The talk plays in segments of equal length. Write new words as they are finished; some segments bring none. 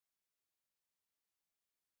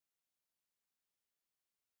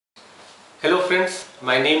Hello friends,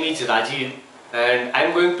 my name is Rajiv and I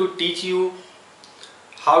am going to teach you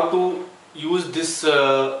how to use this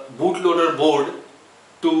bootloader board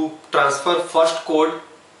to transfer first code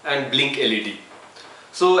and blink LED.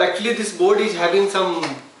 So actually this board is having some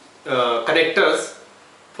connectors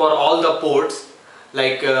for all the ports,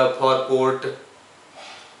 like for port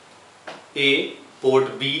A,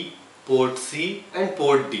 port B, port C and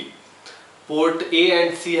port D. Port A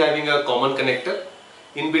and C having a common connector.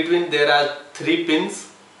 In between there are 3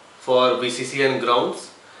 pins for VCC and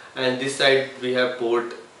grounds, and this side we have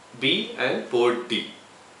port B and port D.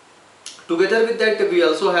 Together with that we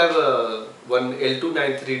also have one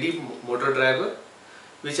L293D motor driver,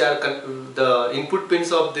 which are the input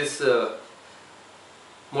pins of this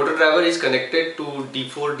motor driver is connected to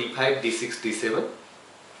D4, D5, D6, D7,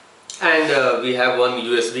 and we have one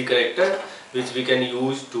USB connector which we can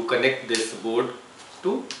use to connect this board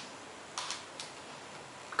to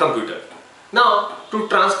computer. Now to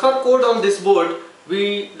transfer code on this board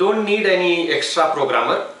we don't need any extra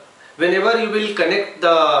programmer. Whenever you will connect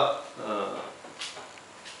the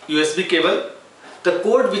USB cable, the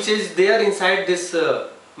code which is there inside this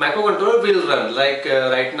microcontroller will run. Like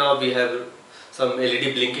right now we have some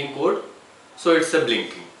LED blinking code, so it's a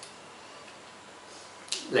blinking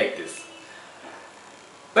like this.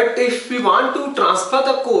 But if we want to transfer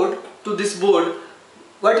the code to this board,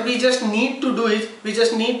 what we just need to do is we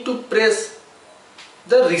just need to press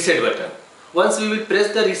the reset button. Once we will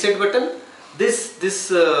press the reset button, this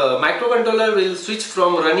microcontroller will switch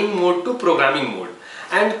from running mode to programming mode,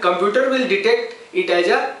 and computer will detect it as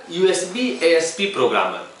a USBASP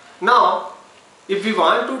programmer. Now if we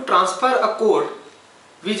want to transfer a code,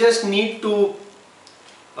 we just need to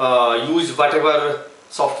use whatever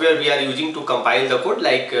software we are using to compile the code.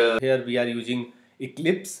 Like here we are using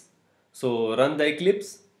Eclipse, so run the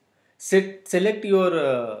Eclipse, select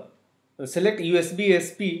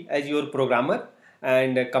USBSP as your programmer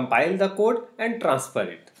and compile the code and transfer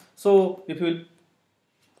it. So if you will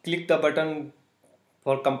click the button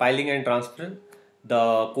for compiling and transfer,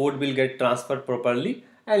 the code will get transferred properly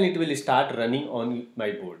and it will start running on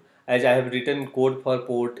my board. As I have written code for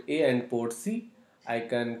port A and port C, I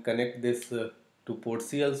can connect this to port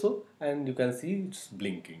C also, and you can see it's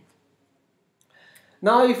blinking.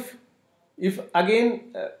 Now if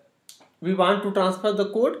again we want to transfer the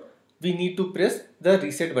code, we need to press the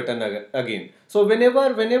reset button again. So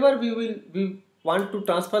whenever we want to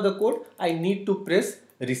transfer the code, I need to press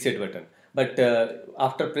reset button. But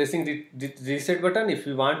after pressing the reset button, if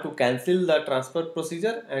we want to cancel the transfer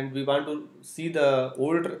procedure and we want to see the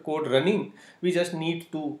old code running, we just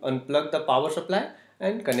need to unplug the power supply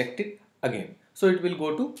and connect it again. So it will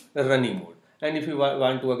go to running mode. And if you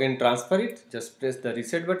want to again transfer it, just press the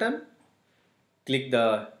reset button, click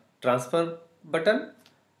the transfer button,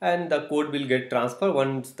 and the code will get transferred.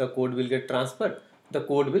 Once the code will get transferred, the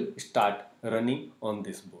code will start running on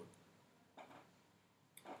this board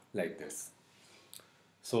like this.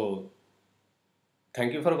 So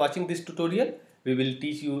thank you for watching this tutorial. We will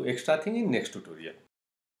teach you extra thing in next tutorial.